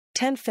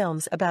10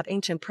 Films About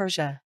Ancient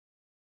Persia.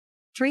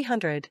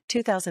 300,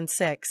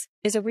 2006,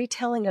 is a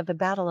retelling of the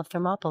Battle of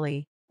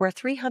Thermopylae, where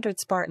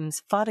 300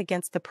 Spartans fought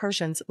against the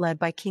Persians led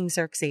by King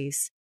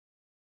Xerxes.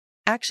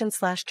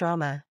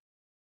 Action/drama.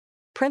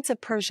 Prince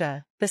of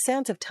Persia, The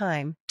Sands of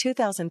Time,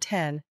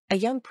 2010, a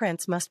young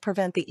prince must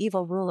prevent the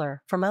evil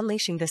ruler from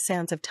unleashing the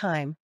Sands of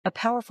Time, a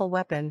powerful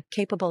weapon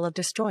capable of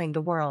destroying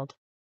the world.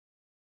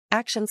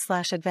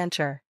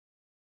 Action/adventure.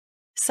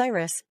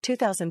 Cyrus,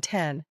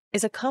 2010,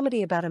 is a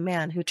comedy about a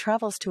man who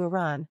travels to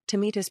Iran to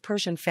meet his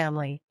Persian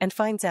family and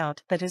finds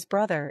out that his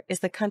brother is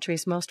the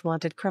country's most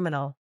wanted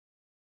criminal.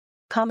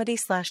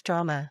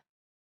 Comedy/drama.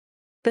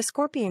 The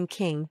Scorpion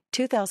King,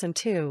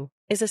 2002,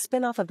 is a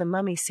spin-off of the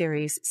Mummy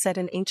series set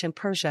in ancient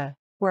Persia,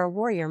 where a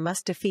warrior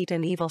must defeat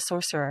an evil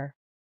sorcerer.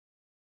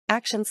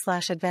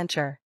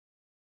 Action/adventure.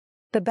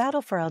 The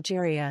Battle for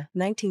Algeria,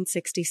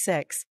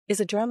 1966,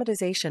 is a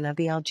dramatization of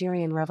the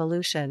Algerian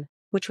Revolution,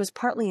 which was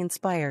partly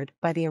inspired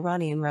by the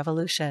Iranian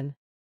Revolution.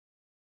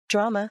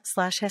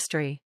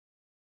 Drama/history.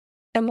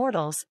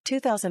 Immortals,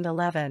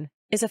 2011,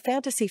 is a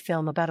fantasy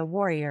film about a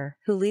warrior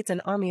who leads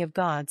an army of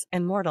gods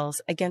and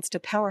mortals against a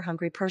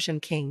power-hungry Persian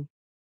king.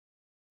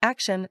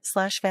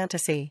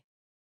 Action/fantasy.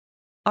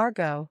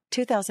 Argo,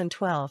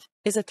 2012,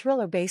 is a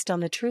thriller based on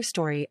the true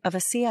story of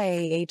a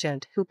CIA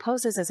agent who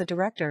poses as a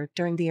director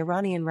during the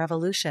Iranian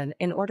Revolution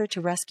in order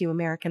to rescue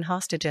American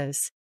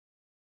hostages.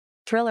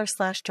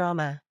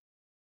 Thriller/drama.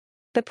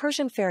 The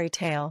Persian Fairy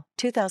Tale,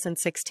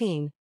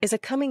 2016, is a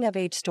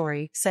coming-of-age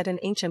story set in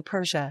ancient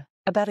Persia,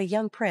 about a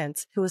young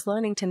prince who is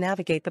learning to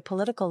navigate the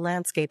political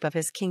landscape of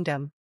his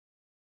kingdom.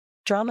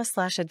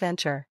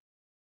 Drama/adventure.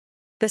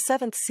 The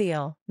Seventh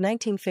Seal,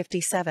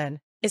 1957,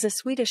 is a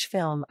Swedish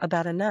film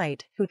about a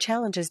knight who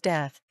challenges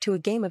death to a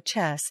game of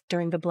chess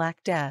during the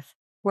Black Death,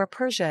 where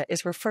Persia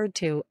is referred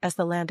to as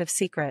the Land of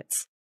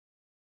Secrets.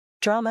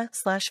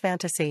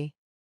 Drama/fantasy.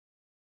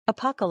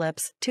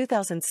 Apocalypse,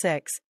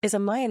 2006, is a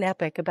Mayan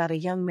epic about a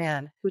young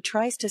man who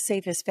tries to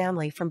save his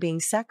family from being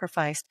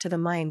sacrificed to the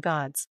Mayan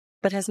gods,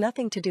 but has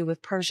nothing to do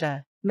with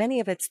Persia. Many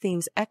of its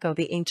themes echo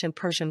the ancient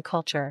Persian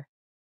culture.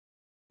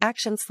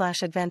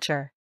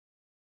 Action/adventure.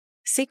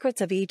 Secrets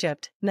of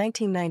Egypt,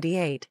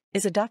 1998,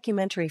 is a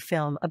documentary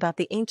film about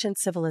the ancient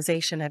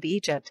civilization of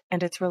Egypt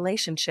and its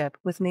relationship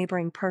with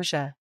neighboring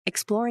Persia,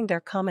 exploring their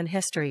common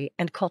history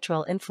and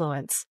cultural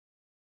influence.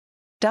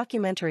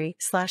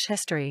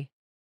 Documentary/history.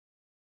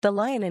 The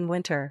Lion in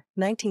Winter,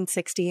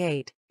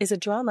 1968, is a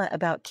drama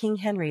about King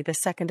Henry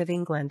II of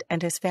England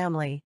and his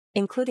family,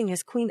 including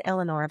his Queen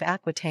Eleanor of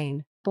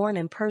Aquitaine, born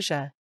in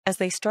Persia, as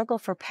they struggle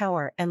for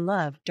power and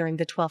love during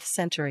the 12th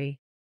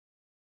century.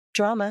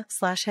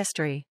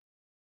 Drama/history.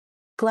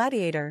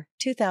 Gladiator,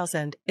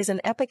 2000, is an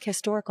epic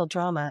historical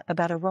drama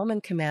about a Roman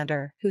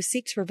commander who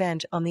seeks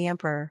revenge on the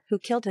emperor who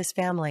killed his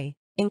family,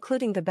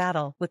 including the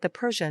battle with the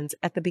Persians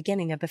at the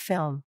beginning of the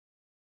film.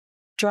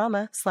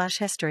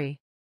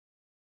 Drama/history.